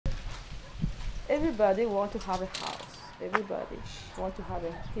everybody wants to have a house. Everybody wants to have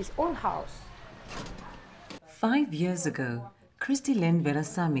his own house. 5 years ago, Christine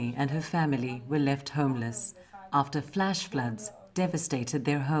Verasamy and her family were left homeless after flash floods devastated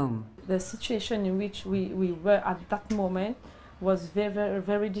their home. The situation in which we were at that moment was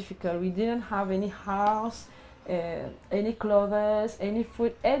very difficult. We didn't have any house, any clothes, any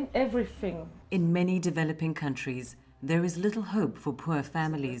food, and everything. In many developing countries, there is little hope for poor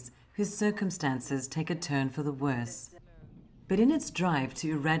families whose circumstances take a turn for the worse. But in its drive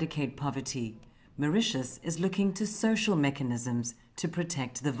to eradicate poverty, Mauritius is looking to social mechanisms to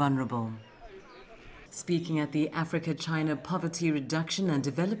protect the vulnerable. Speaking at the Africa-China Poverty Reduction and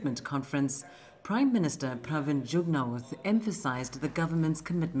Development Conference, Prime Minister Pravin Jugnauth emphasized the government's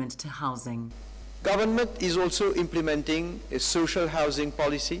commitment to housing. Government is also implementing a social housing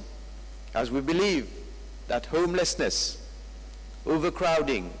policy, as we believe that homelessness,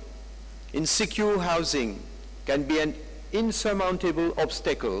 overcrowding, insecure housing can be an insurmountable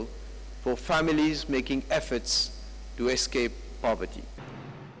obstacle for families making efforts to escape poverty.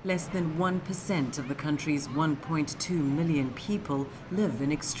 Less than 1% of the country's 1.2 million people live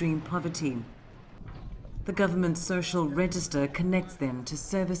in extreme poverty. The government's social register connects them to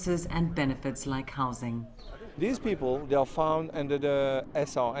services and benefits like housing. These people, they are found under the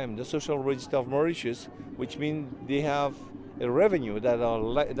SRM, the Social Register of Mauritius, which means they have a revenue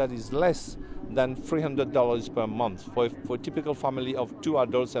that is less than $300 per month for a typical family of 2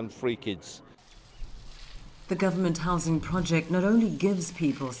 adults and 3 kids. The government housing project not only gives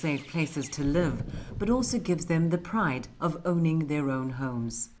people safe places to live, but also gives them the pride of owning their own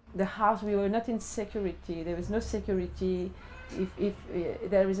homes. The house, we were not in security. There was no security. If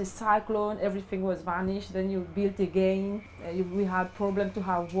there is a cyclone, everything was vanished, then you build again. We had problem to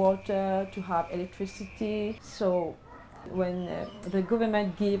have water, to have electricity. So when the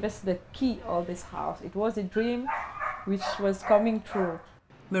government gave us the key of this house, it was a dream which was coming true.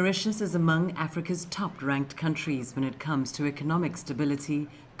 Mauritius is among Africa's top-ranked countries when it comes to economic stability,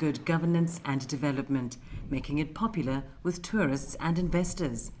 good governance and development, making it popular with tourists and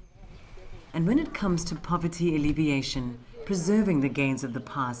investors. And when it comes to poverty alleviation, preserving the gains of the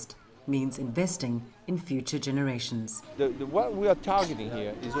past means investing in future generations. What we are targeting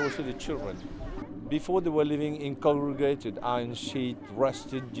here is also the children. Before they were living in congregated iron sheet,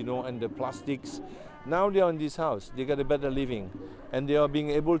 rusted, and the plastics. Now they are in this house, they get a better living, and they are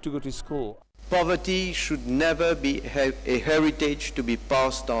being able to go to school. Poverty should never be a heritage to be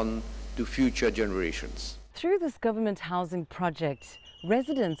passed on to future generations. Through this government housing project,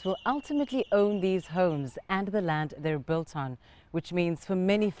 residents will ultimately own these homes and the land they're built on, which means for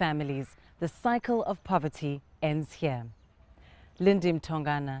many families, the cycle of poverty ends here. Lindy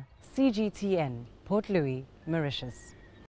Mtongana, CGTN, Port Louis, Mauritius.